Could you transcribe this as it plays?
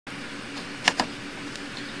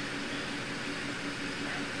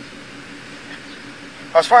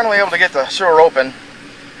I was finally able to get the sewer open.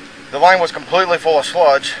 The line was completely full of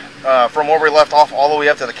sludge from where we left off all the way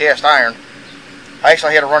up to the cast iron. I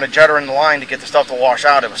actually had to run a jetter in the line to get the stuff to wash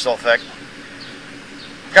out. It was so thick.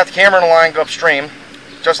 Got the camera in the line, go upstream.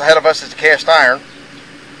 Just ahead of us is the cast iron.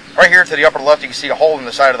 Right here to the upper left you can see a hole in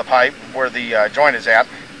the side of the pipe where the joint is at.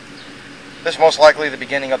 This is most likely the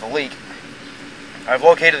beginning of the leak. I've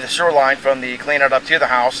located the sewer line from the cleanout up to the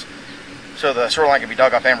house so the sewer line can be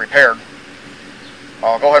dug up and repaired.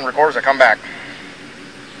 I'll go ahead and record as I come back.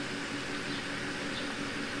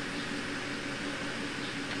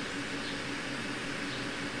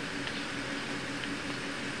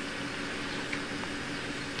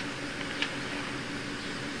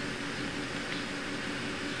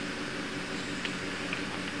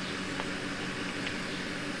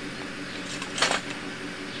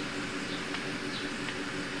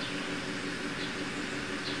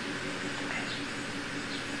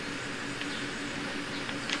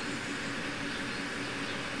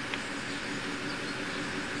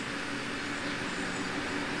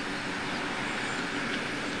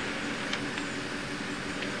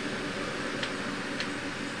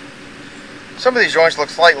 Some of these joints look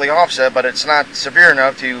slightly offset, but it's not severe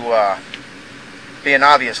enough to be an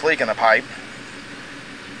obvious leak in the pipe.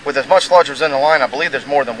 With as much sludge as in the line, I believe there's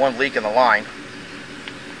more than one leak in the line.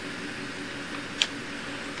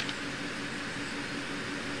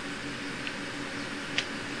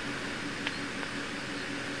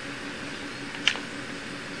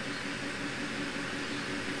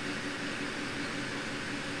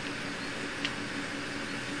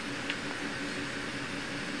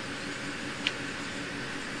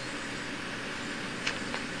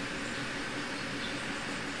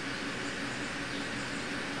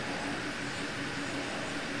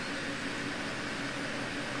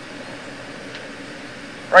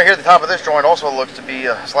 Right here at the top of this joint also looks to be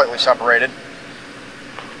slightly separated.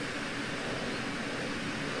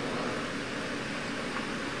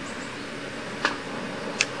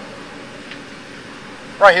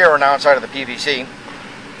 Right here we're now inside of the PVC.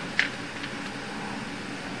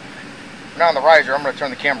 Now on the riser, I'm going to turn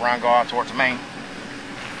the camera around and go out towards the main.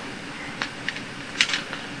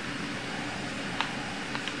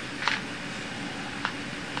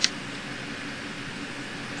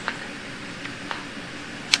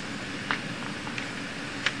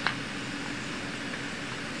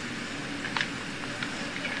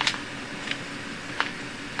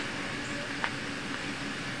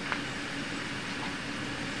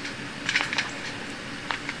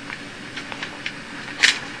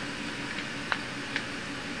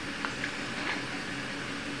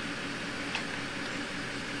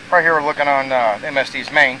 Right here we're looking on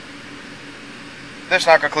MSD's main. This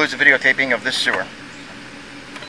now concludes the videotaping of this sewer.